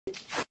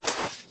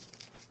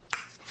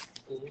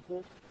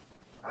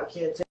I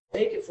can't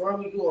take it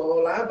from you. You a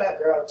whole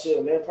linebacker out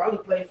here, man. Probably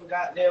played for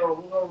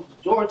goddamn,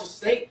 Georgia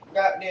State,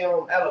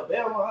 goddamn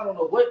Alabama. I don't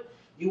know what.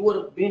 You would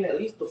have been at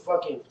least the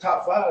fucking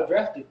top 5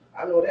 drafted.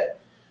 I know that.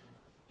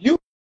 You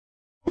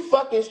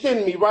fucking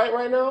shitting me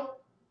right now?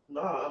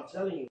 Nah, I'm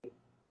telling you.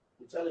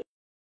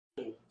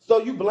 So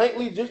you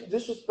blankly just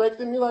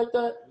disrespected me like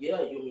that?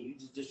 Yeah, you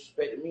just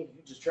disrespected me.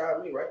 You just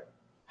tried me, right?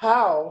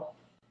 How?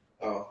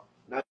 Oh,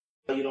 now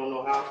you don't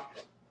know how.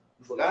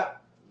 You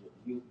forgot.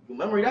 You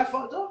memory that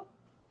fucked up?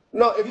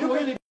 No, if you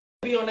really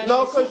be on that.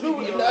 No, because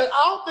I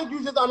don't think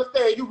you just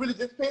understand. You really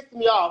just pissed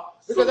me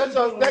off because that's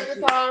your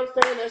second time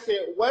saying that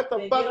shit. What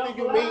the fuck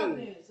do you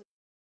mean?